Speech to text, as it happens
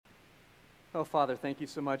Oh, Father, thank you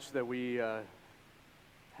so much that we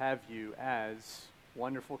have you as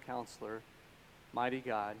wonderful counselor, mighty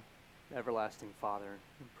God, everlasting Father,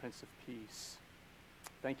 and Prince of Peace.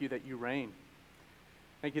 Thank you that you reign.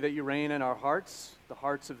 Thank you that you reign in our hearts, the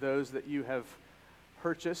hearts of those that you have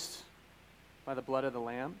purchased by the blood of the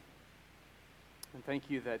Lamb. And thank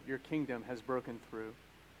you that your kingdom has broken through.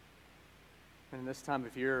 And in this time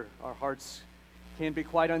of year, our hearts can be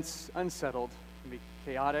quite unsettled, can be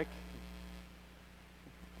chaotic,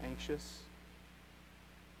 anxious.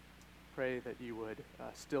 Pray that you would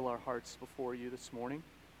still our hearts before you this morning.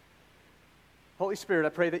 Holy Spirit, I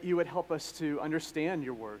pray that you would help us to understand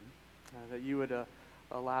your word, that you would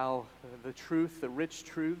allow the truth, the rich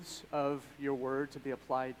truths of your word to be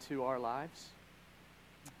applied to our lives.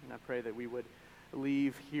 And I pray that we would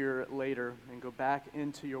leave here later and go back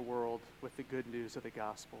into your world with the good news of the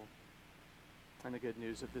gospel and the good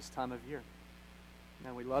news of this time of year.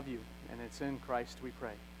 And we love you, and it's in Christ we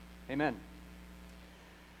pray. Amen.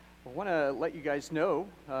 I want to let you guys know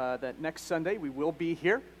that next Sunday we will be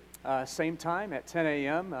here, same time at 10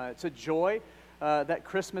 a.m. It's a joy that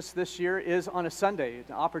Christmas this year is on a Sunday,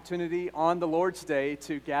 an opportunity on the Lord's Day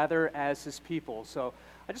to gather as His people. So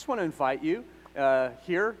I just want to invite you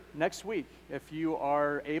here next week. If you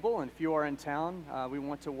are able and if you are in town, we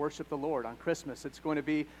want to worship the Lord on Christmas. It's going to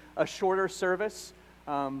be a shorter service,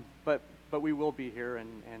 but we will be here,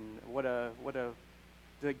 and what a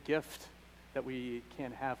the gift that we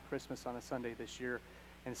can have Christmas on a Sunday this year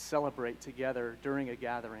and celebrate together during a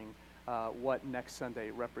gathering what next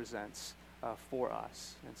Sunday represents for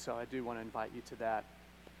us. And so I do want to invite you to that.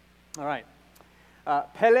 All right.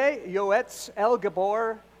 Pele Yoetz El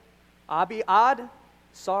Gabor Abi Ad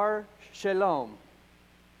Sar Shalom.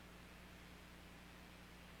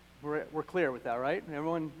 We're clear with that, right?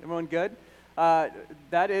 Everyone good?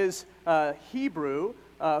 That is Hebrew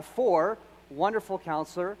for Wonderful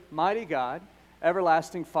Counselor, Mighty God,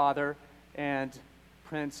 Everlasting Father, and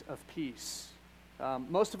Prince of Peace.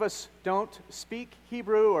 Most of us don't speak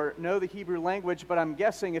Hebrew or know the Hebrew language, but I'm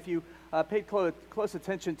guessing if you paid close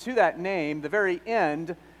attention to that name, the very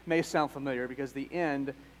end may sound familiar because the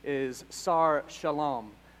end is Sar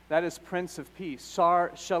Shalom. That is Prince of Peace.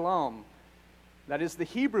 Sar Shalom. That is the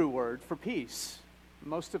Hebrew word for peace.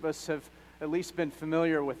 Most of us have at least been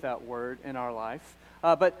familiar with that word in our life.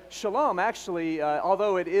 But shalom, actually,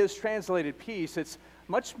 although it is translated peace, it's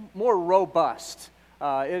much more robust.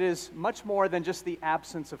 It is much more than just the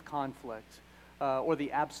absence of conflict or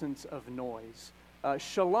the absence of noise.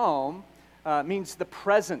 Shalom means the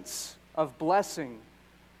presence of blessing,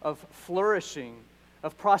 of flourishing,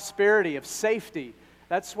 of prosperity, of safety.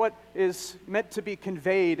 That's what is meant to be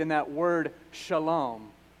conveyed in that word shalom.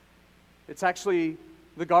 It's actually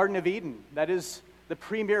the Garden of Eden. That is the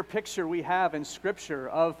premier picture we have in Scripture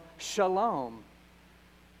of shalom.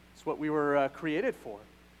 It's what we were created for.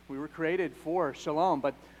 We were created for shalom,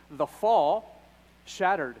 but the fall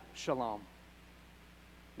shattered shalom.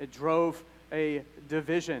 It drove a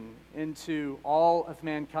division into all of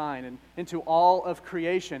mankind and into all of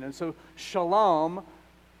creation. And so shalom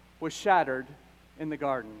was shattered in the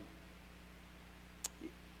garden.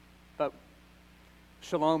 But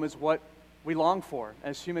shalom is what we long for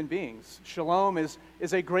as human beings. Shalom is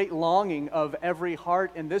a great longing of every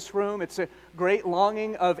heart in this room. It's a great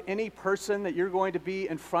longing of any person that you're going to be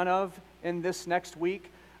in front of in this next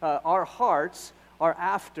week. Our hearts are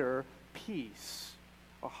after peace.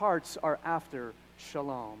 Our hearts are after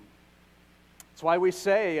shalom. That's why we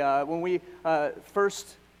say when we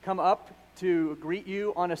first come up to greet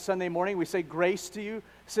you on a Sunday morning, we say grace to you,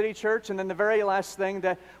 City Church, and then the very last thing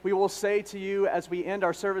that we will say to you as we end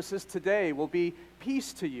our services today will be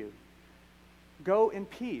peace to you. Go in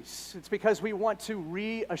peace. It's because we want to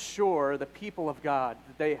reassure the people of God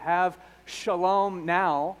that they have shalom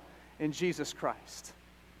now in Jesus Christ.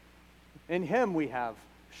 In Him we have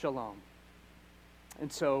shalom.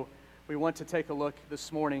 And so we want to take a look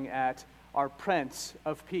this morning at our Prince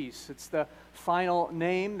of Peace. It's the final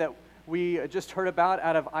name that we just heard about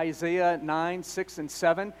out of Isaiah 9, 6, and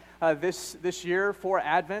 7. This year for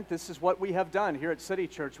Advent, this is what we have done here at City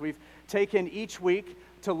Church. We've taken each week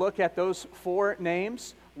to look at those four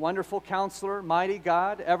names: Wonderful Counselor, Mighty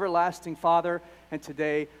God, Everlasting Father, and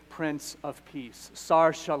today, Prince of Peace.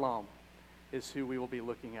 Sar Shalom is who we will be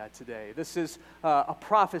looking at today. This is a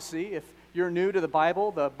prophecy. If you're new to the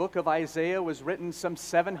Bible, the book of Isaiah was written some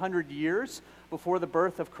 700 years before the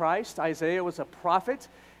birth of Christ. Isaiah was a prophet,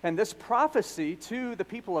 and this prophecy to the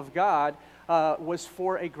people of God was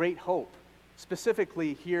for a great hope.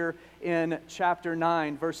 Specifically here in chapter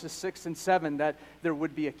 9, verses 6 and 7, that there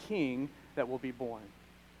would be a king that will be born.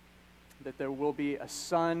 that there will be a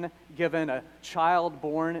son given, a child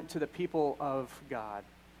born to the people of God.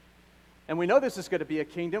 And we know this is going to be a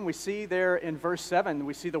kingdom. We see there in verse 7,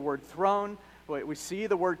 we see the word throne, we see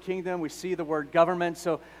the word kingdom, we see the word government.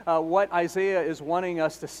 So what Isaiah is wanting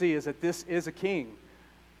us to see is that this is a king.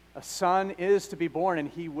 A son is to be born, and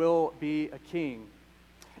he will be a king.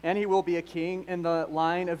 And he will be a king in the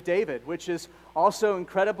line of David, which is also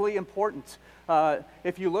incredibly important.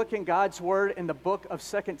 If you look in God's word in the book of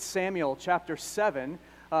 2 Samuel chapter 7,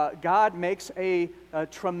 God makes a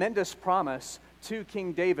tremendous promise to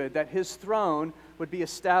King David that his throne would be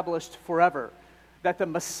established forever. That the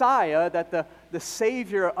Messiah, that the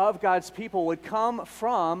Savior of God's people would come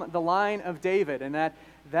from the line of David, and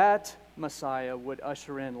that Messiah would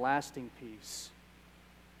usher in lasting peace.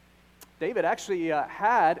 David actually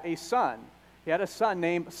had a son. He had a son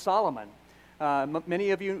named Solomon.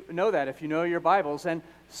 Many of you know that if you know your Bibles. And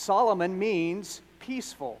Solomon means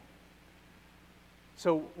peaceful.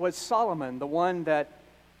 So was Solomon the one that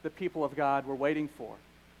the people of God were waiting for?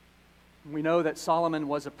 We know that Solomon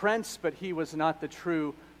was a prince, but he was not the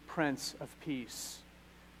true Prince of Peace.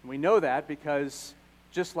 And we know that because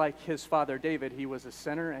just like his father David, he was a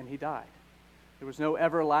sinner and he died. There was no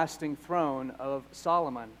everlasting throne of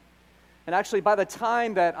Solomon. And actually, by the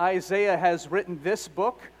time that Isaiah has written this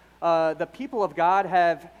book, the people of God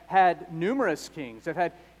have had numerous kings. They've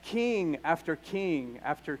had king after king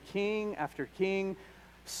after king after king.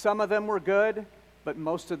 Some of them were good, but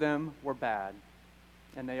most of them were bad.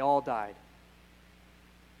 And they all died.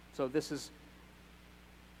 So this is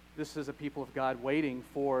a people of God waiting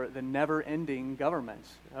for the never-ending government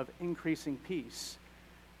of increasing peace.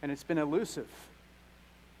 And it's been elusive.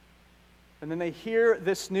 And then they hear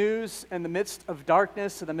this news in the midst of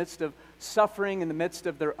darkness, in the midst of suffering, in the midst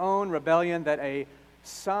of their own rebellion, that a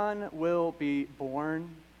son will be born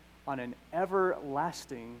on an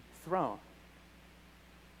everlasting throne.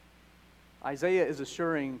 Isaiah is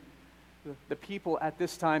assuring the people at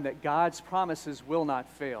this time that God's promises will not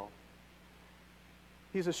fail.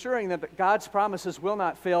 He's assuring them that God's promises will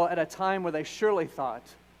not fail at a time where they surely thought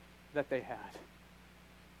that they had.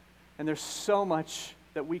 And there's so much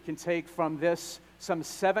that we can take from this some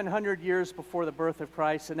 700 years before the birth of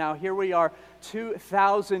Christ. And now here we are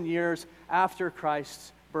 2,000 years after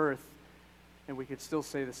Christ's birth. And we could still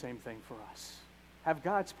say the same thing for us. Have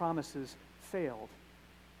God's promises failed?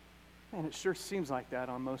 And it sure seems like that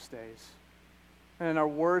on most days. And in our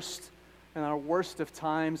worst of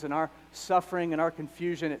times, in our suffering and our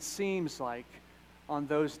confusion, it seems like on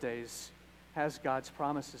those days has God's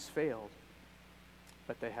promises failed.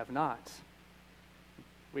 But they have not.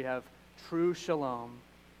 We have true shalom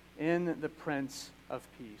in the Prince of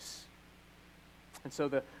Peace. And so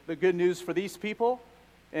the good news for these people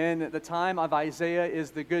in the time of Isaiah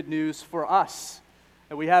is the good news for us.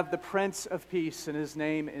 And we have the Prince of Peace, and his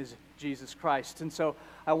name is Jesus Christ. And so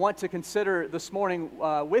I want to consider this morning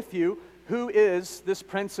with you, who is this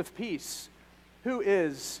Prince of Peace? Who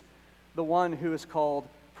is the one who is called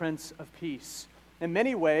Prince of Peace? In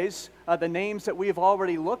many ways, the names that we have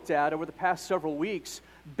already looked at over the past several weeks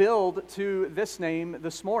build to this name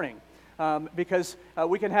this morning. Because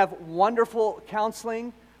we can have wonderful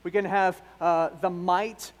counseling, we can have the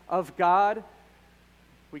might of God,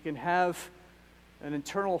 we can have an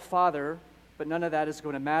eternal Father, but none of that is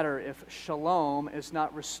going to matter if shalom is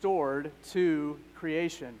not restored to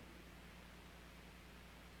creation.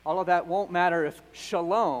 All of that won't matter if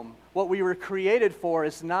shalom, what we were created for,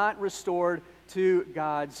 is not restored to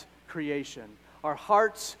God's creation. Our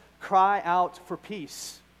hearts cry out for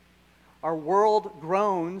peace. Our world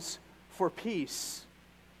groans for peace.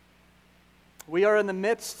 We are in the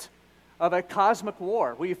midst of a cosmic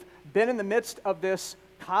war. We've been in the midst of this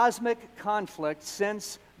cosmic conflict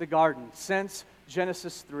since the garden, since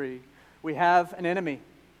Genesis 3. We have an enemy.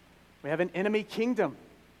 We have an enemy kingdom.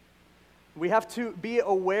 We have to be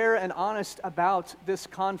aware and honest about this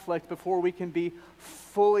conflict before we can be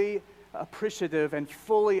fully appreciative and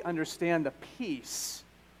fully understand the peace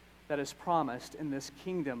that is promised in this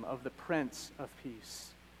kingdom of the Prince of Peace.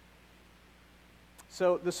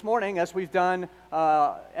 So this morning, as we've done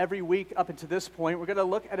every week up until this point, we're going to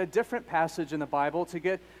look at a different passage in the Bible to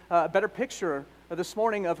get a better picture this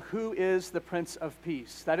morning of who is the Prince of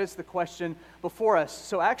Peace. That is the question before us.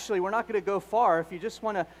 So actually, we're not going to go far. If you just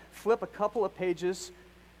want to flip a couple of pages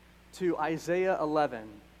to Isaiah 11.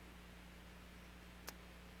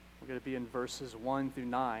 We're going to be in verses 1 through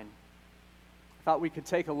 9. I thought we could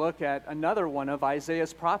take a look at another one of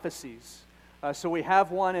Isaiah's prophecies, So we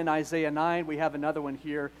have one in Isaiah 9. We have another one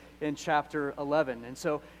here in chapter 11. And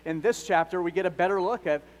so in this chapter, we get a better look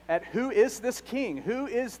at who is this king? Who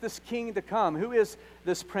is this king to come? Who is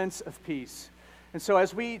this Prince of Peace? And so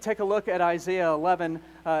as we take a look at Isaiah 11,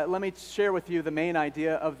 let me share with you the main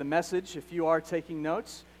idea of the message. If you are taking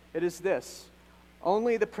notes, it is this: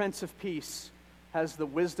 only the Prince of Peace has the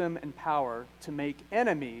wisdom and power to make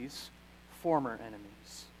enemies former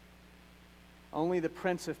enemies. Only the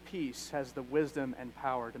Prince of Peace has the wisdom and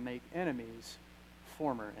power to make enemies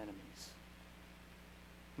former enemies.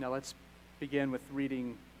 Now let's begin with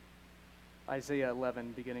reading Isaiah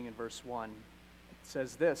 11, beginning in verse 1. It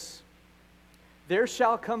says this: "There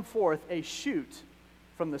shall come forth a shoot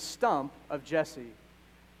from the stump of Jesse,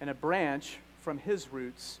 and a branch from his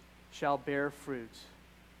roots shall bear fruit."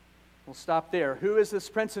 We'll stop there. Who is this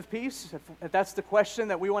Prince of Peace? If that's the question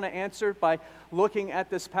that we want to answer by looking at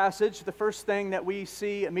this passage, the first thing that we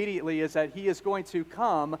see immediately is that he is going to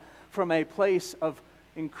come from a place of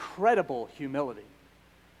incredible humility,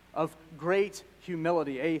 of great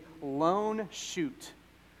humility, a lone shoot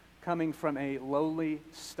coming from a lowly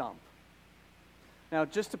stump. Now,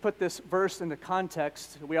 just to put this verse into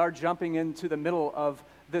context, we are jumping into the middle of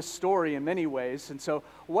this story in many ways. And so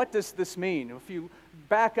what does this mean? If you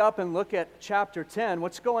back up and look at chapter 10,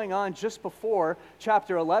 what's going on just before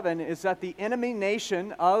chapter 11 is that the enemy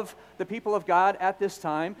nation of the people of God at this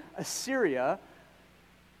time, Assyria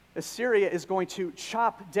is going to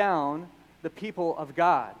chop down the people of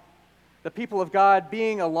God. The people of God,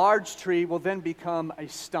 being a large tree, will then become a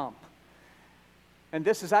stump. And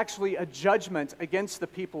this is actually a judgment against the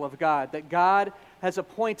people of God, that God has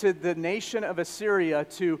appointed the nation of Assyria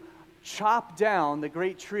to chop down the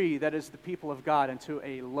great tree that is the people of God into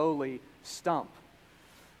a lowly stump.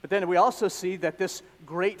 But then we also see that this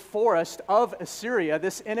great forest of Assyria,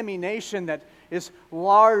 this enemy nation that is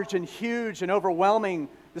large and huge and overwhelming,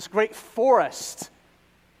 this great forest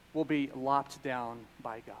will be lopped down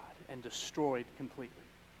by God and destroyed completely.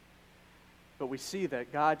 But we see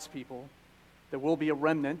that God's people, there will be a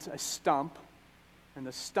remnant, a stump, and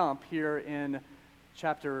the stump here in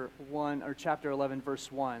chapter 11,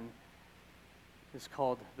 verse 1, is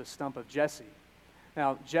called the stump of Jesse.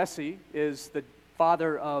 Now, Jesse is the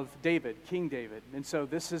father of David, King David, and so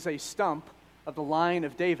this is a stump of the line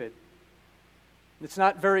of David. It's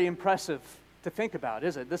not very impressive to think about,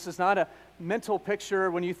 is it? This is not a mental picture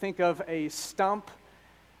when you think of a stump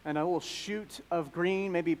and a little shoot of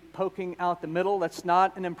green maybe poking out the middle. That's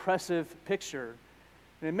not an impressive picture.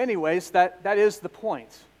 And in many ways, that is the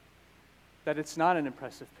point, that it's not an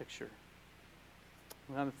impressive picture.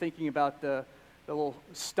 When I'm thinking about the little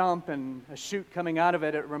stump and a shoot coming out of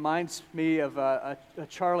it, it reminds me of a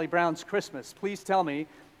Charlie Brown's Christmas. Please tell me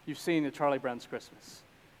you've seen a Charlie Brown's Christmas.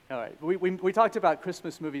 All right, we talked about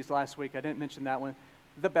Christmas movies last week. I didn't mention that one.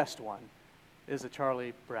 The best one is a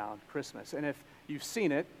Charlie Brown Christmas. And if you've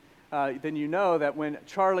seen it, then you know that when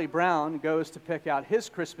Charlie Brown goes to pick out his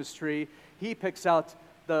Christmas tree, he picks out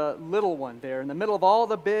the little one there. In the middle of all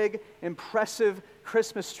the big, impressive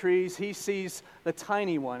Christmas trees, he sees the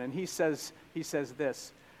tiny one, and he says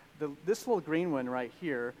this: this little green one right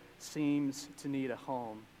here seems to need a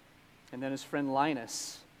home. And then his friend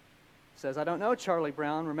Linus says, "I don't know, Charlie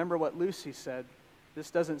Brown. Remember what Lucy said.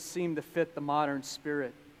 This doesn't seem to fit the modern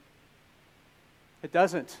spirit." It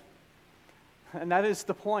doesn't. And that is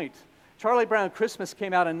the point. Charlie Brown Christmas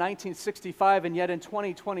came out in 1965, and yet in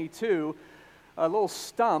 2022, a little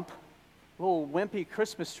stump, a little wimpy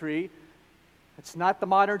Christmas tree, it's not the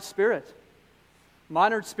modern spirit.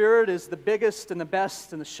 Modern spirit is the biggest and the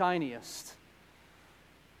best and the shiniest.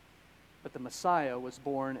 But the Messiah was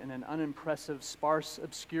born in an unimpressive, sparse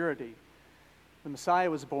obscurity. The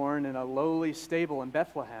Messiah was born in a lowly stable in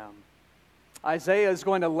Bethlehem. Isaiah is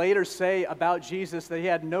going to later say about Jesus that he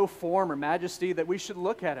had no form or majesty that we should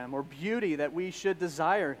look at him, or beauty that we should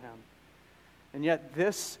desire him. And yet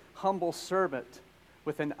this humble servant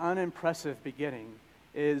with an unimpressive beginning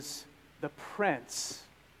is the Prince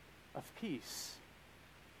of Peace.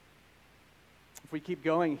 If we keep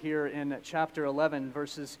going here in chapter 11,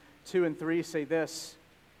 verses 2 and 3 say this.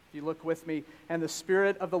 If you look with me, "And the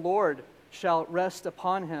Spirit of the Lord shall rest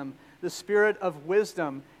upon him, the Spirit of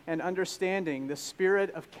wisdom and understanding, the Spirit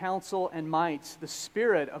of counsel and might, the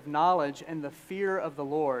Spirit of knowledge and the fear of the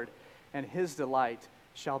Lord, and his delight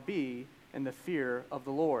shall be in the fear of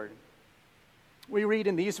the Lord." We read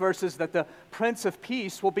in these verses that the Prince of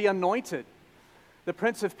Peace will be anointed. The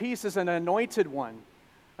Prince of Peace is an anointed one,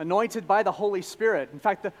 anointed by the Holy Spirit. In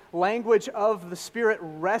fact, the language of the Spirit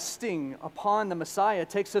resting upon the Messiah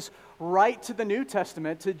takes us right to the New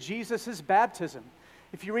Testament, to Jesus' baptism.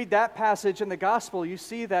 If you read that passage in the gospel, you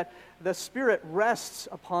see that the Spirit rests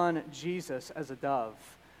upon Jesus as a dove.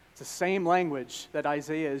 It's the same language that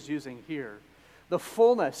Isaiah is using here. The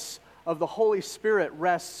fullness of the Holy Spirit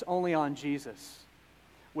rests only on Jesus,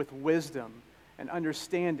 with wisdom and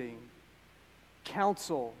understanding,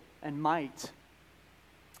 counsel and might.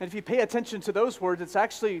 And if you pay attention to those words, it's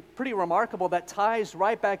actually pretty remarkable. That ties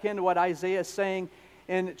right back into what Isaiah is saying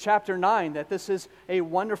in chapter 9, that this is a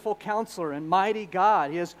wonderful counselor and mighty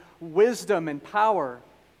God. He has wisdom and power.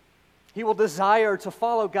 He will desire to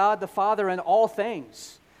follow God the Father in all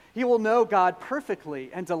things. He will know God perfectly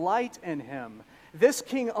and delight in Him. This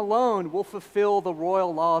king alone will fulfill the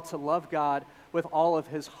royal law to love God with all of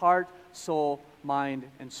his heart, soul, mind,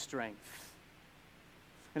 and strength.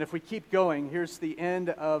 And if we keep going, here's the end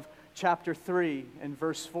of chapter 3 and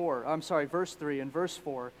verse 4. Verse 3 and verse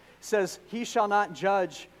 4. It says, "He shall not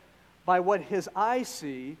judge by what his eyes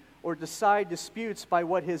see, or decide disputes by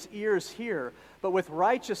what his ears hear. But with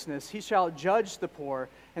righteousness he shall judge the poor,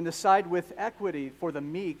 and decide with equity for the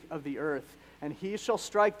meek of the earth. And he shall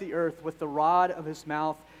strike the earth with the rod of his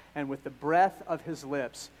mouth, and with the breath of his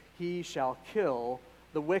lips he shall kill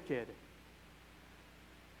the wicked."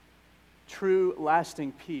 True,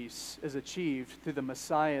 lasting peace is achieved through the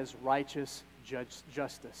Messiah's righteous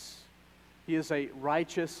justice. He is a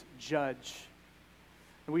righteous judge.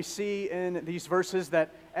 And we see in these verses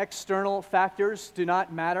that external factors do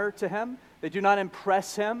not matter to him. They do not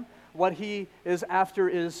impress him. What he is after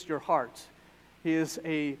is your heart. He is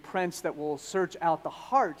a prince that will search out the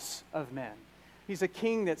hearts of men. He's a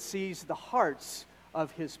king that sees the hearts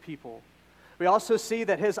of his people. We also see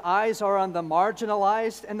that his eyes are on the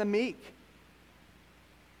marginalized and the meek.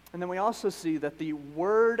 And then we also see that the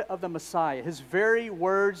word of the Messiah, his very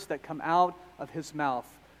words that come out of his mouth,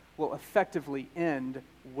 will effectively end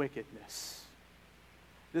wickedness.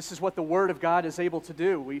 This is what the Word of God is able to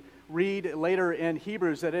do. We read later in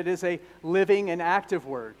Hebrews that it is a living and active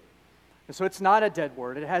word. And so it's not a dead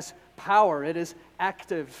word. It has power. It is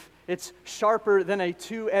active. It's sharper than a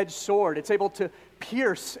two-edged sword. It's able to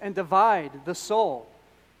pierce and divide the soul.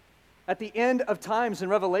 At the end of times in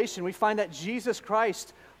Revelation, we find that Jesus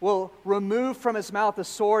Christ will remove from his mouth a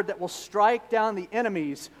sword that will strike down the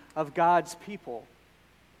enemies of God's people.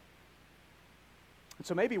 And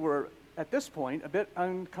so maybe we're, at this point, a bit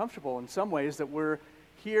uncomfortable in some ways that we're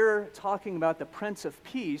here talking about the Prince of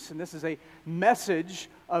Peace, and this is a message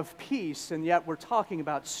of peace, and yet we're talking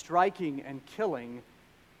about striking and killing.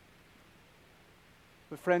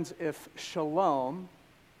 But friends, if shalom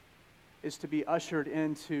is to be ushered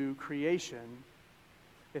into creation,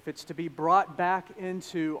 if it's to be brought back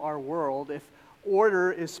into our world, if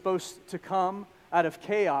order is supposed to come out of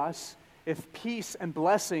chaos, if peace and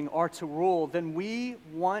blessing are to rule, then we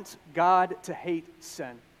want God to hate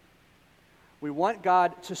sin. We want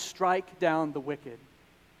God to strike down the wicked,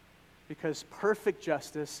 because perfect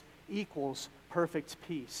justice equals perfect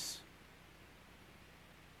peace.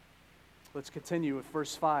 Let's continue with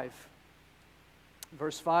verse 5.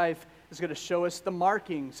 Verse 5 is going to show us the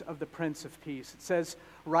markings of the Prince of Peace. It says,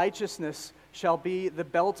 "Righteousness shall be the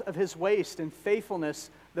belt of his waist, and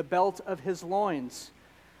faithfulness the belt of his loins."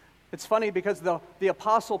 It's funny because the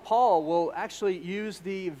Apostle Paul will actually use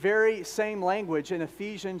the very same language in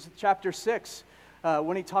Ephesians chapter 6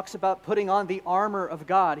 when he talks about putting on the armor of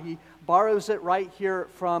God. He borrows it right here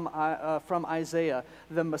from Isaiah.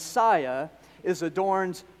 The Messiah is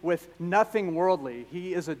adorned with nothing worldly.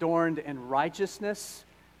 He is adorned in righteousness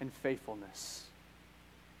and faithfulness.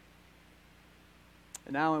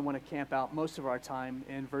 And now I want to camp out most of our time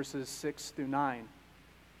in verses 6 through 9.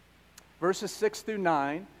 Verses 6 through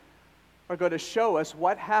 9 are going to show us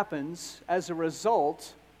what happens as a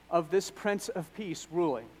result of this Prince of Peace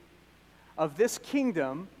ruling, of this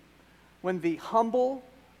kingdom when the humble,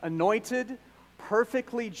 anointed,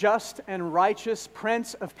 perfectly just and righteous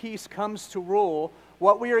Prince of Peace comes to rule.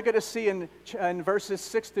 What we are going to see in verses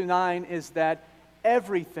 6 through 9 is that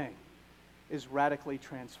everything is radically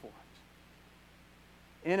transformed.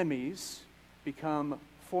 Enemies become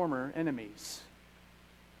former enemies.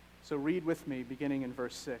 So read with me beginning in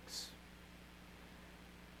verse 6.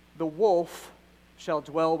 "The wolf shall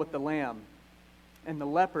dwell with the lamb, and the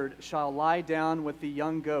leopard shall lie down with the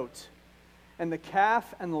young goat, and the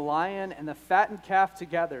calf and the lion and the fattened calf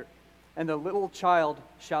together, and the little child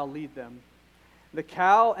shall lead them. The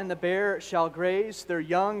cow and the bear shall graze, their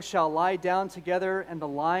young shall lie down together, and the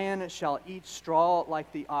lion shall eat straw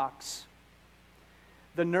like the ox.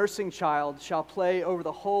 The nursing child shall play over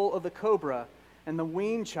the hole of the cobra, and the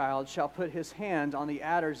weaned child shall put his hand on the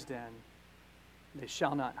adder's den. They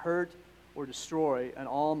shall not hurt or destroy in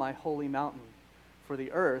all my holy mountain, for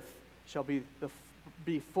the earth shall be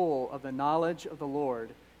be full of the knowledge of the Lord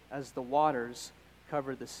as the waters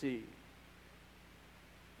cover the sea.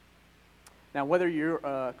 Now, whether you're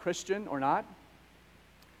a Christian or not,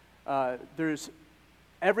 there's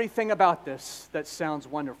everything about this that sounds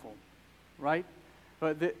wonderful, right?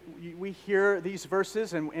 But we hear these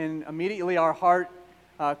verses, and immediately our heart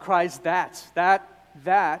cries,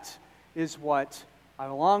 that is what I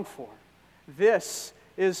long for. This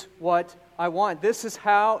is what I want. This is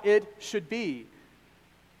how it should be.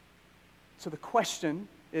 So the question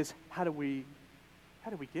is, how do we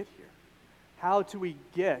get here? How do we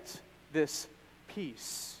get this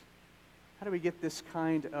peace? How do we get this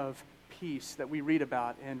kind of peace that we read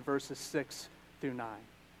about in verses 6 through 9?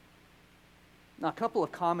 Now, a couple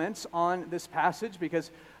of comments on this passage, because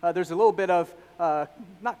there's a little bit of,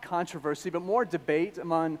 not controversy, but more debate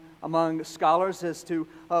among scholars as to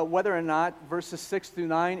whether or not verses 6 through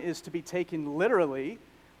 9 is to be taken literally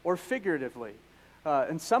or figuratively.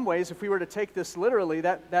 In some ways, if we were to take this literally,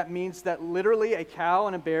 that means that literally a cow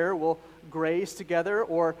and a bear will graze together,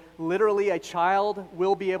 or literally a child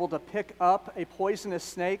will be able to pick up a poisonous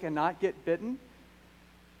snake and not get bitten.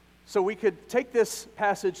 So we could take this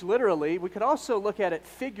passage literally. We could also look at it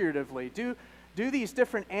figuratively. Do these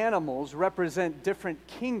different animals represent different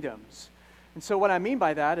kingdoms? And so what I mean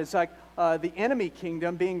by that is like the enemy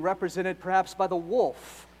kingdom being represented perhaps by the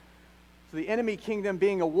wolf. So the enemy kingdom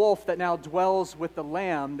being a wolf that now dwells with the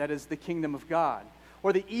lamb that is the kingdom of God.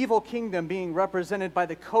 Or the evil kingdom being represented by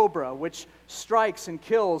the cobra, which strikes and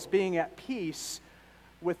kills, being at peace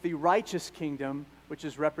with the righteous kingdom, which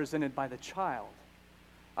is represented by the child.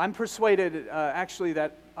 I'm persuaded, actually,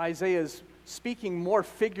 that Isaiah is speaking more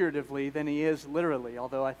figuratively than he is literally,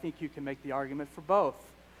 although I think you can make the argument for both.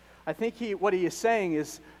 I think what he is saying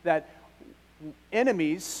is that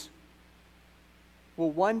enemies will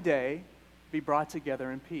one day be brought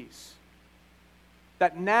together in peace.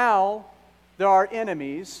 That now there are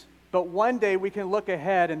enemies, but one day we can look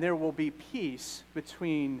ahead and there will be peace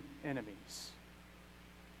between enemies.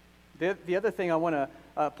 The other thing I want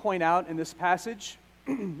to point out in this passage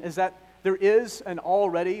is that there is an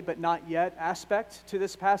already but not yet aspect to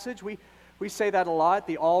this passage. We say that a lot,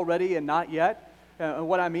 the already and not yet. And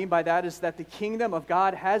what I mean by that is that the kingdom of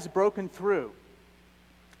God has broken through.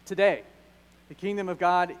 Today, the kingdom of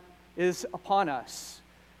God is upon us.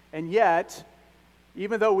 And yet,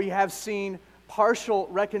 even though we have seen partial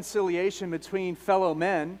reconciliation between fellow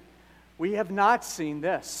men, we have not seen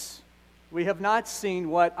this. We have not seen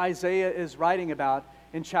what Isaiah is writing about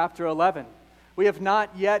in chapter 11. We have not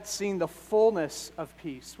yet seen the fullness of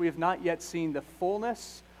peace. We have not yet seen the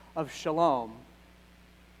fullness of shalom.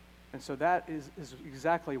 And so that is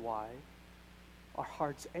exactly why our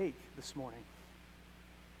hearts ache this morning.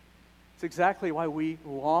 It's exactly why we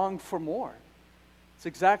long for more. It's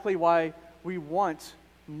exactly why we want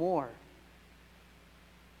more.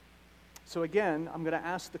 So again, I'm going to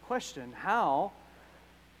ask the question, how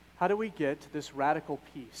do we get to this radical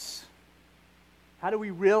peace? How do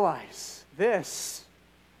we realize this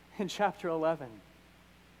in chapter 11?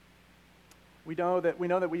 We know that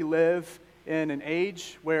we live in an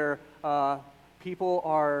age where people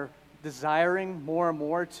are desiring more and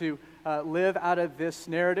more to live out of this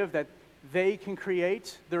narrative that they can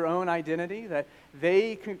create their own identity, that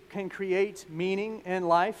they can create meaning in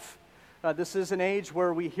life. This is an age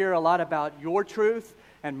where we hear a lot about your truth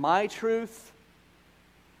and my truth.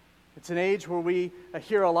 It's an age where we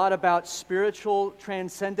hear a lot about spiritual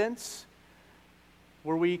transcendence,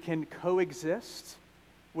 where we can coexist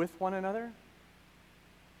with one another.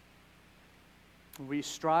 We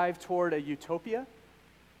strive toward a utopia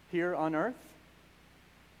here on earth.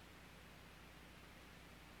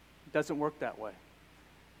 It doesn't work that way.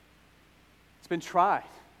 It's been tried.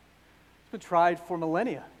 It's been tried for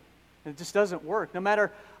millennia. And it just doesn't work. No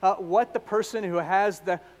matter what the person who has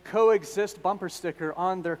the coexist bumper sticker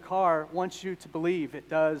on their car wants you to believe, it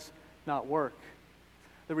does not work.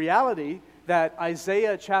 The reality that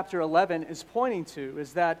Isaiah chapter 11 is pointing to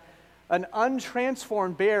is that an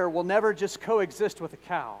untransformed bear will never just coexist with a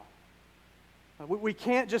cow. We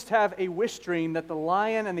can't just have a wish dream that the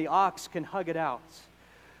lion and the ox can hug it out.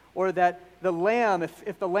 Or that the lamb,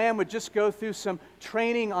 if the lamb would just go through some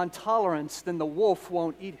training on tolerance, then the wolf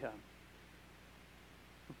won't eat him.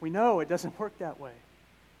 We know it doesn't work that way.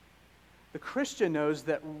 The Christian knows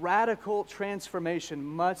that radical transformation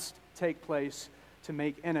must take place to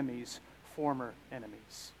make enemies former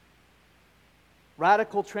enemies.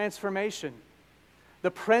 Radical transformation. The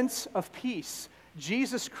Prince of Peace,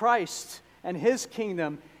 Jesus Christ and His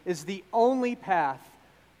kingdom is the only path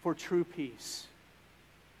for true peace.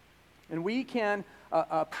 And we can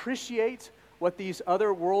appreciate what these other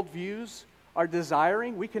worldviews are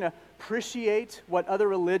desiring. We can appreciate what other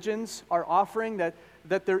religions are offering, that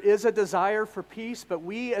there is a desire for peace, but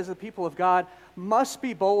we as the people of God must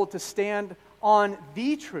be bold to stand on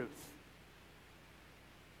the truth.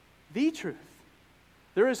 The truth.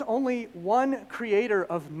 There is only one creator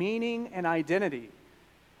of meaning and identity,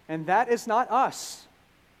 and that is not us.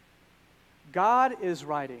 God is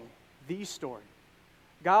writing the story.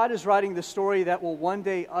 God is writing the story that will one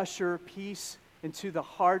day usher peace into the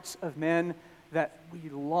hearts of men that we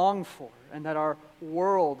long for and that our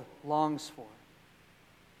world longs for.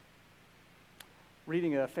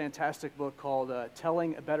 Reading a fantastic book called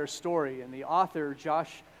Telling a Better Story, and the author,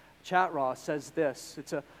 Josh Chatraw, says this.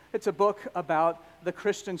 It's a book about the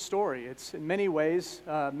Christian story. It's in many ways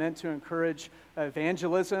meant to encourage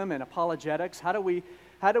evangelism and apologetics. How do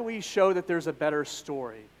we show that there's a better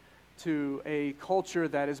story to a culture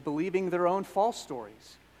that is believing their own false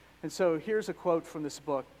stories? And so here's a quote from this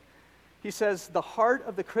book. He says, "The heart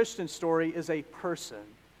of the Christian story is a person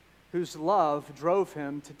whose love drove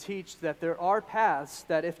him to teach that there are paths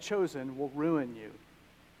that, if chosen, will ruin you.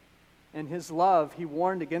 In his love, he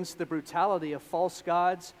warned against the brutality of false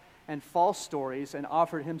gods and false stories and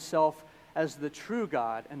offered himself as the true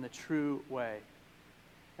God and the true way.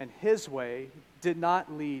 And his way did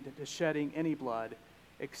not lead to shedding any blood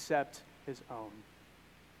except his own."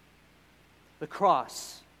 The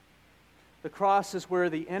cross. The cross is where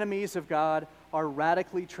the enemies of God are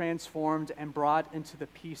radically transformed and brought into the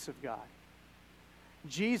peace of God.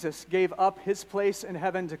 Jesus gave up his place in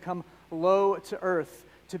heaven to come low to earth,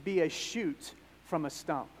 to be a shoot from a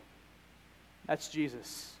stump. That's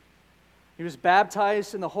Jesus. He was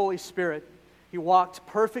baptized in the Holy Spirit. He walked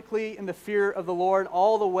perfectly in the fear of the Lord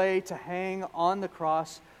all the way to hang on the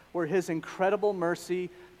cross, where his incredible mercy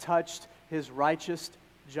touched his righteous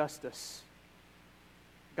justice.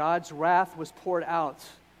 God's wrath was poured out,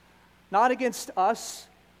 not against us,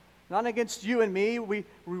 not against you and me. We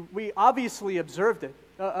obviously deserved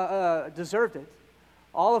it.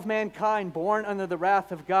 All of mankind born under the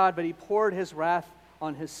wrath of God, but he poured his wrath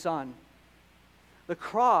on his Son. The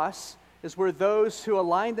cross is where those who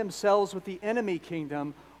align themselves with the enemy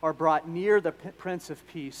kingdom are brought near the Prince of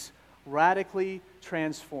Peace, radically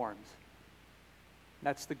transformed.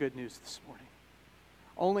 That's the good news this morning.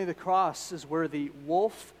 Only the cross is where the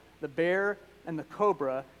wolf, the bear, and the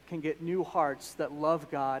cobra can get new hearts that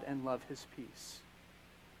love God and love his peace.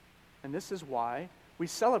 And this is why we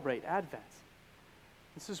celebrate Advent.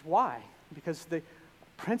 This is why, because the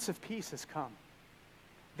Prince of Peace has come.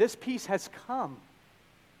 This peace has come.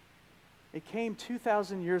 It came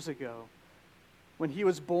 2,000 years ago when he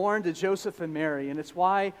was born to Joseph and Mary, and it's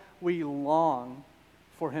why we long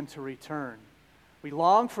for him to return. We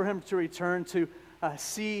long for him to return to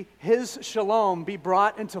see his shalom be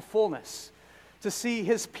brought into fullness, to see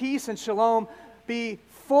his peace and shalom be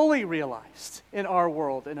fully realized in our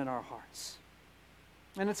world and in our hearts.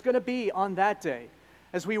 And it's going to be on that day,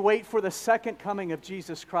 as we wait for the second coming of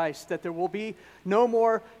Jesus Christ, that there will be no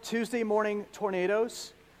more Tuesday morning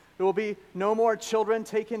tornadoes. There will be no more children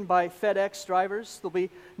taken by FedEx drivers. There will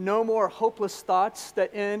be no more hopeless thoughts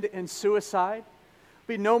that end in suicide.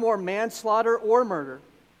 There will be no more manslaughter or murder.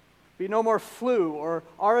 There will be no more flu or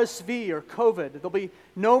RSV or COVID. There will be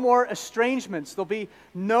no more estrangements. There will be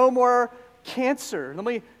no more cancer. There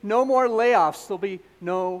will be no more layoffs. There will be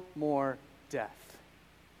no more death.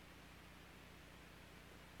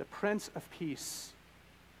 The Prince of Peace,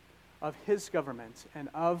 of his government and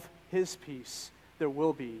of his peace, there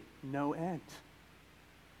will be no end.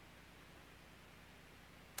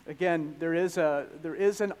 Again, there is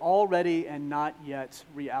an already and not yet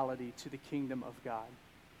reality to the kingdom of God.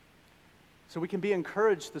 So we can be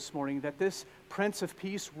encouraged this morning that this Prince of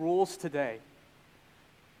Peace rules today.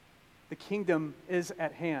 The kingdom is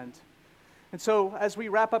at hand. And so as we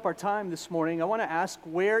wrap up our time this morning, I want to ask,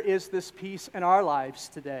 where is this peace in our lives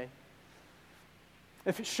today?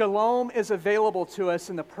 If shalom is available to us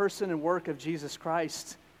in the person and work of Jesus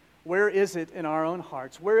Christ, where is it in our own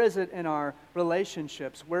hearts? Where is it in our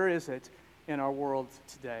relationships? Where is it in our world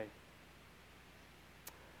today?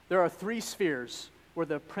 There are three spheres where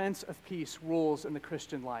the Prince of Peace rules in the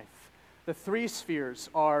Christian life. The three spheres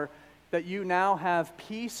are that you now have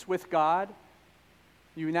peace with God,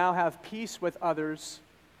 you now have peace with others,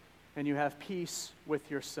 and you have peace with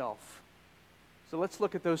yourself. So let's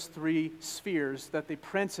look at those three spheres that the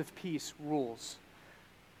Prince of Peace rules.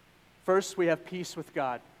 First, we have peace with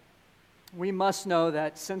God. We must know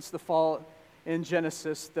that since the fall in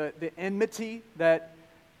Genesis, the enmity that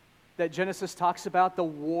Genesis talks about, the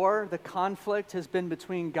war, the conflict has been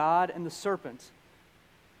between God and the serpent.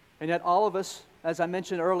 And yet all of us, as I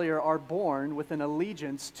mentioned earlier, are born with an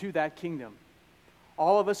allegiance to that kingdom.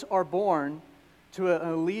 All of us are born to an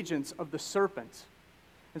allegiance of the serpent.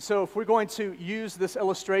 And so if we're going to use this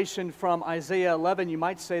illustration from Isaiah 11, you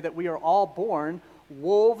might say that we are all born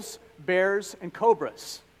wolves, bears, and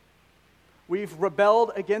cobras. We've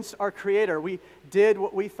rebelled against our Creator. We did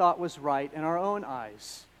what we thought was right in our own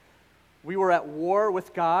eyes. We were at war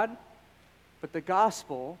with God, but the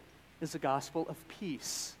gospel is a gospel of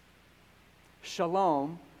peace.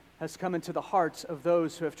 Shalom has come into the hearts of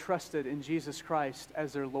those who have trusted in Jesus Christ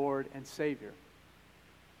as their Lord and Savior.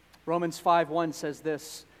 Romans 5:1 says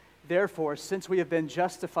this, "Therefore, since we have been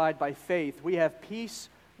justified by faith, we have peace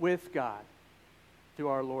with God through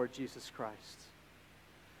our Lord Jesus Christ."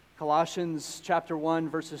 Colossians chapter 1,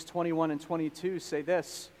 verses 21 and 22 say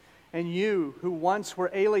this, "And you who once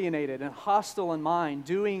were alienated and hostile in mind,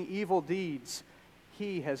 doing evil deeds,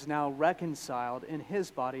 he has now reconciled in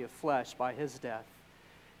his body of flesh by his death,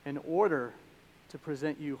 in order to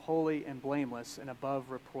present you holy and blameless and above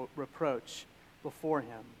reproach before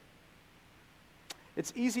him."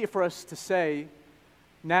 It's easy for us to say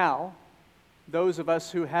now, those of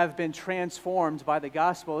us who have been transformed by the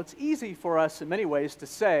gospel, it's easy for us in many ways to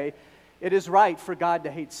say it is right for God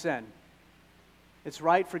to hate sin. It's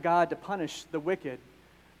right for God to punish the wicked.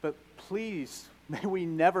 But please, may we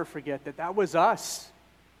never forget that that was us.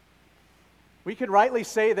 We can rightly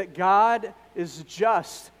say that God is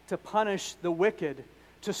just to punish the wicked,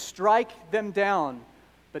 to strike them down,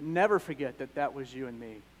 but never forget that that was you and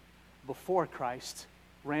me before Christ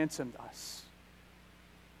ransomed us.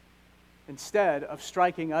 Instead of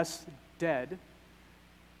striking us dead,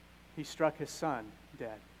 he struck his son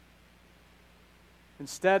dead.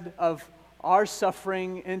 Instead of our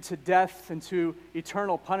suffering into death, into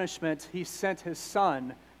eternal punishment, he sent his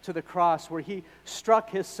son to the cross, where he struck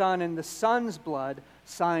his son, and the son's blood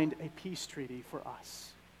signed a peace treaty for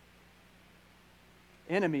us.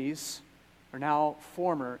 Enemies are now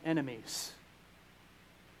former enemies.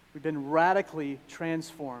 We've been radically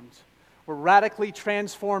transformed. We're radically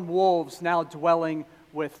transformed wolves now dwelling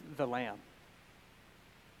with the Lamb.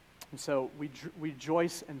 And so we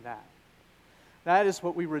rejoice in that. That is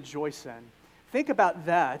what we rejoice in. Think about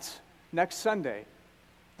that next Sunday,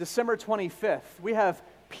 December 25th. We have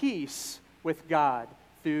peace with God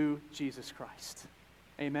through Jesus Christ.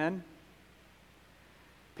 Amen?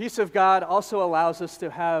 Peace of God also allows us to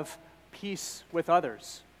have peace with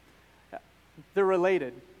others. They're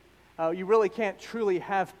related. You really can't truly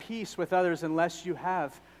have peace with others unless you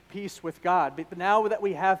have peace with God. But now that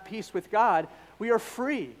we have peace with God, we are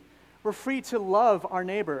free. We're free to love our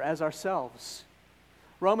neighbor as ourselves.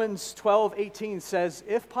 Romans 12:18 says,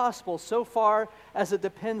 "If possible, so far as it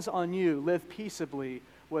depends on you, live peaceably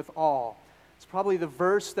with all." It's probably the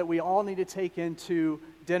verse that we all need to take into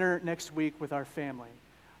dinner next week with our family.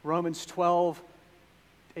 Romans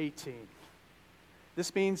 12:18.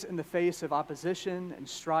 This means in the face of opposition and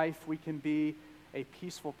strife, we can be a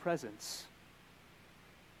peaceful presence.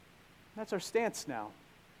 That's our stance now.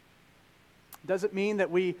 Doesn't mean that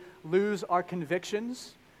we lose our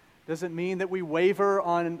convictions. Doesn't mean that we waver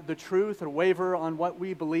on the truth or waver on what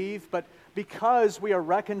we believe. But because we are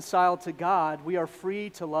reconciled to God, we are free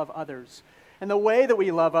to love others. And the way that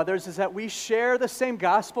we love others is that we share the same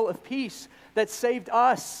gospel of peace that saved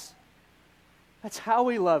us. That's how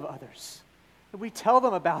we love others. We tell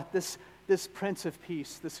them about this Prince of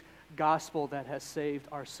Peace, this gospel that has saved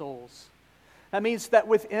our souls. That means that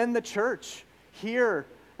within the church, here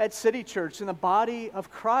at City Church, in the body of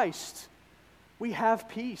Christ, we have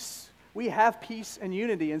peace. We have peace and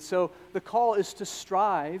unity. And so the call is to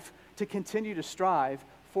strive, to continue to strive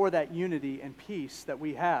for that unity and peace that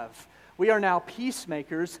we have. We are now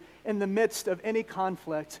peacemakers in the midst of any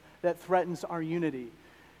conflict that threatens our unity.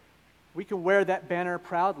 We can wear that banner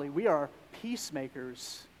proudly. We are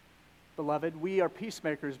peacemakers, beloved. We are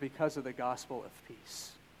peacemakers because of the gospel of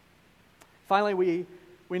peace. Finally,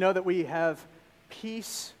 we know that we have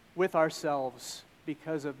peace with ourselves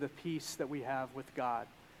because of the peace that we have with God.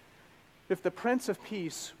 If the Prince of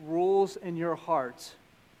Peace rules in your heart,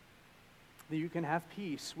 then you can have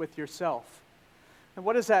peace with yourself. And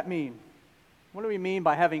what does that mean? What do we mean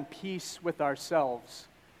by having peace with ourselves?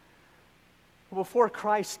 Well, before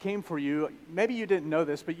Christ came for you, maybe you didn't know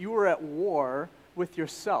this, but you were at war with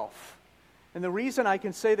yourself. And the reason I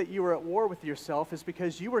can say that you were at war with yourself is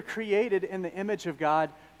because you were created in the image of God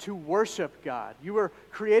to worship God. You were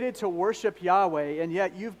created to worship Yahweh, and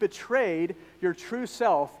yet you've betrayed your true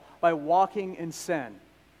self by walking in sin.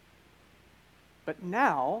 But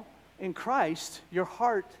now, in Christ, your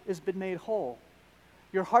heart has been made whole.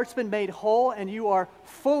 Your heart's been made whole, and you are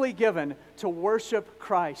fully given to worship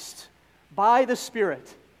Christ by the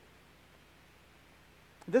Spirit.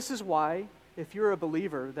 This is why if you're a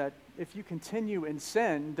believer, that if you continue in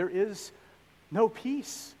sin, there is no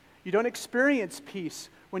peace. You don't experience peace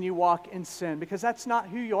when you walk in sin, because that's not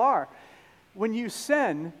who you are. When you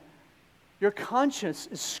sin, your conscience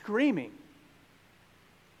is screaming.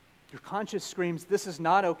 Your conscience screams, this is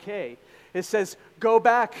not okay. It says, go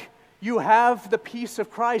back. You have the peace of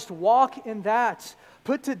Christ. Walk in that.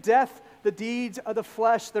 Put to death the deeds of the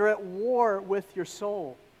flesh that are at war with your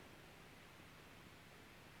soul.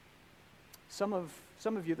 Some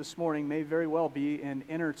of you this morning may very well be in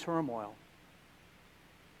inner turmoil.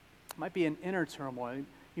 It might be an inner turmoil.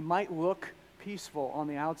 You might look peaceful on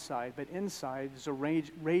the outside, but inside is a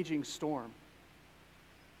raging storm.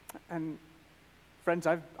 And friends,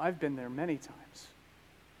 I've been there many times.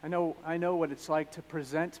 I know what it's like to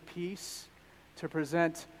present peace, to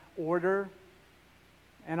present order,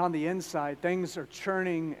 and on the inside, things are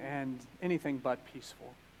churning and anything but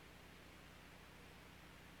peaceful.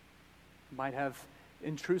 You might have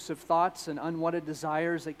intrusive thoughts and unwanted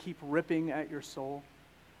desires that keep ripping at your soul.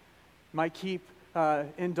 You might keep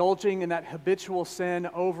indulging in that habitual sin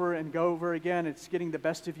over and over again. It's getting the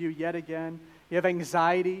best of you yet again. You have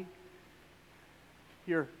anxiety.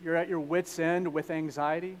 You're at your wit's end with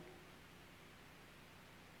anxiety.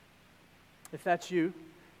 If that's you,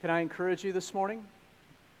 can I encourage you this morning?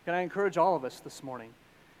 Can I encourage all of us this morning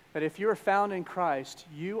that if you are found in Christ,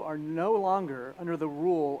 you are no longer under the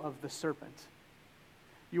rule of the serpent.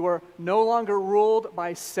 You are no longer ruled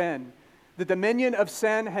by sin. The dominion of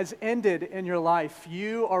sin has ended in your life.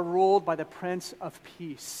 You are ruled by the Prince of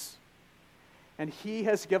Peace. And He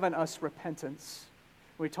has given us repentance.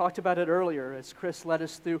 We talked about it earlier as Chris led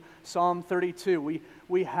us through Psalm 32.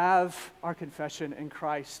 We have our confession in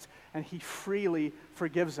Christ, and He freely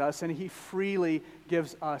forgives us, and He freely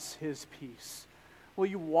gives us His peace. Will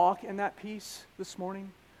you walk in that peace this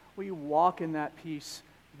morning? Will you walk in that peace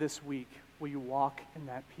this week? Will you walk in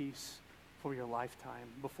that peace for your lifetime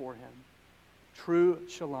before Him? True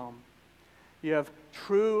shalom. You have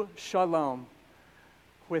true shalom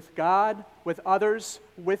with God, with others,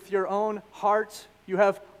 with your own heart. You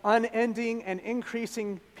have unending and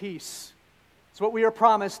increasing peace. It's what we are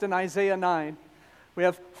promised in Isaiah 9. We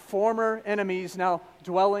have former enemies now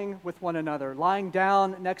dwelling with one another, lying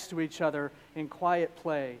down next to each other in quiet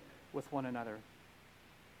play with one another.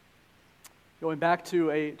 Going back to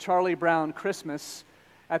a Charlie Brown Christmas,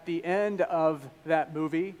 at the end of that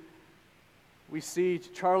movie, we see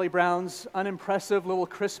Charlie Brown's unimpressive little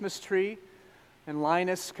Christmas tree, and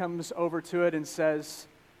Linus comes over to it and says,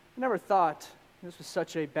 I never thought this was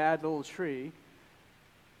such a bad little tree.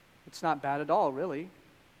 It's not bad at all, really.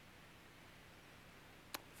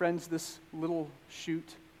 Friends, this little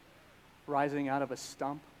shoot rising out of a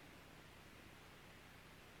stump,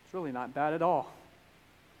 it's really not bad at all.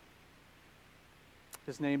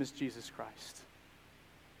 His name is Jesus Christ.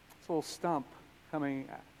 This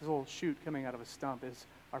little shoot coming out of a stump is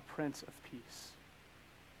our Prince of Peace.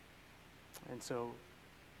 And so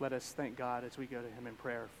let us thank God as we go to Him in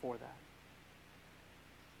prayer for that.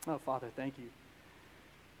 Oh, Father, thank you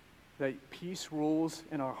that peace rules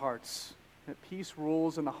in our hearts, that peace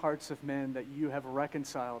rules in the hearts of men that you have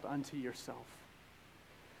reconciled unto yourself.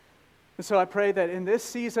 And so I pray that in this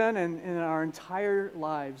season and in our entire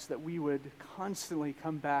lives that we would constantly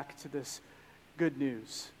come back to this good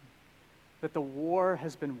news, that the war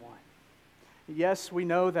has been won. Yes, we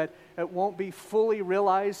know that it won't be fully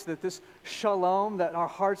realized, that this shalom that our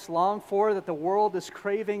hearts long for, that the world is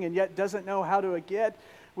craving and yet doesn't know how to get,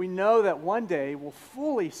 we know that one day we'll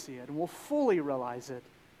fully see it and we'll fully realize it.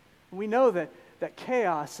 And we know that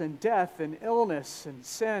chaos and death and illness and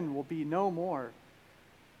sin will be no more.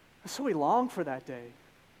 So we long for that day.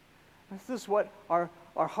 This is what our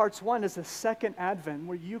hearts want, is the second advent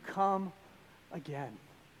where you come again.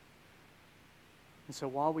 And so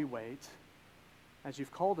while we wait, as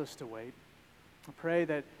you've called us to wait, I pray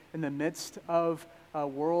that in the midst of a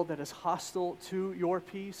world that is hostile to your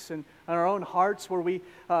peace and in our own hearts where we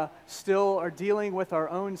still are dealing with our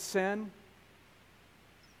own sin,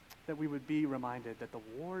 that we would be reminded that the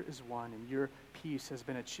war is won and your peace has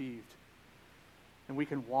been achieved. And we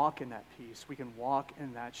can walk in that peace. We can walk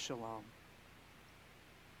in that shalom.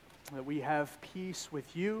 That we have peace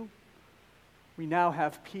with you. We now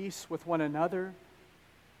have peace with one another.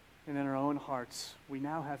 And in our own hearts, we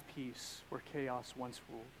now have peace where chaos once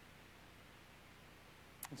ruled.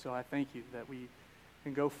 And so I thank you that we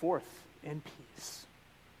can go forth in peace,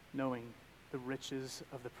 knowing the riches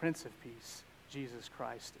of the Prince of Peace, Jesus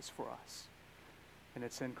Christ, is for us. And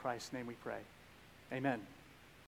it's in Christ's name we pray. Amen.